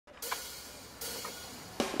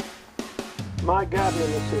My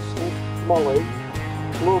gardening assistant, Molly,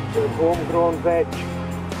 loves her home grown veg.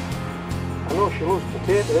 I know she loves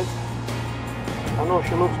potatoes, I know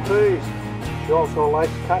she loves peas, she also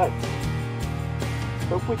likes carrots.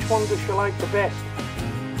 But which one does she like the best?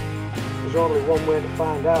 There's only one way to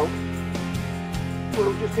find out.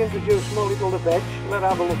 We'll just introduce Molly to the veg, let her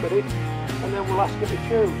have a look at it, and then we'll ask her to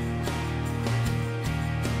choose.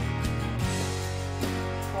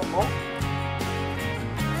 One more.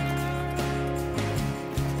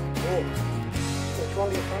 Okay. Which one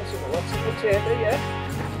do you fancy? Well, that's the potato, yeah?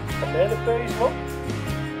 And there the peas, look.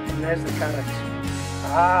 And there's the carrots.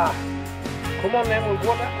 Ah! Come on then, we'll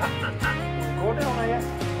go down, we'll go down here.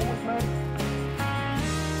 Come with me.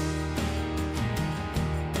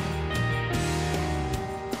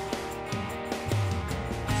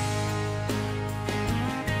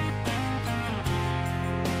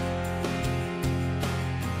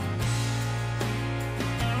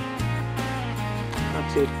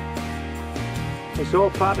 That's it. It's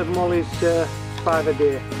all part of Molly's 5 a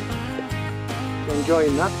day. So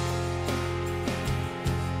enjoying that.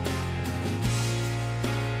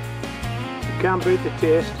 You can't beat the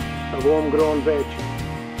taste of homegrown veg.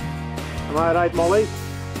 Am I right, Molly?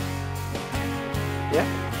 Yeah.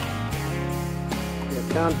 You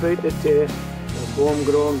can't beat the taste of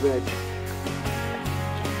homegrown veg.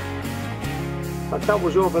 But that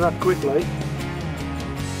was over that quickly.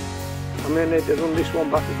 I may need to run this one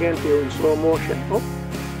back again for you in slow motion. Oh,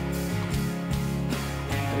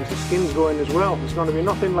 there's the skins going as well. There's going to be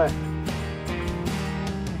nothing left.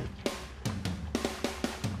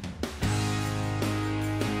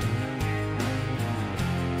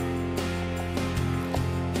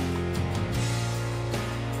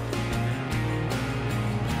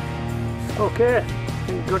 Okay, I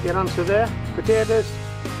think you've got your answer there. Potatoes,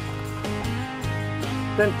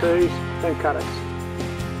 then peas, then carrots.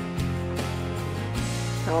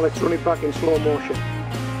 Now let's run it back in slow motion.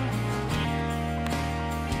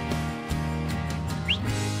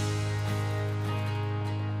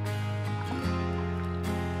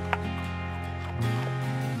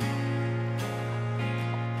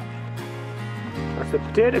 That's the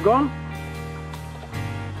potato gone.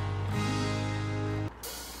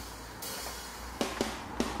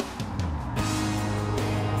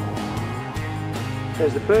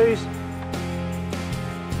 There's the peas.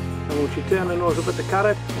 And once you turn the nose up at the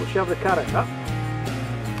carrot, once you have the carrot up,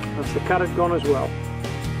 that's the carrot gone as well.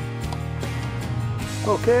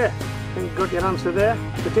 Okay, I think you've got your answer there.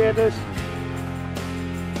 Potatoes,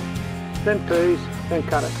 then peas, then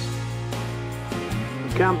carrots.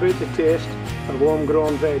 You can't beat the taste of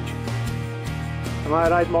homegrown veg. Am I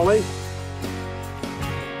right, Molly?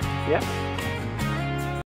 Yeah.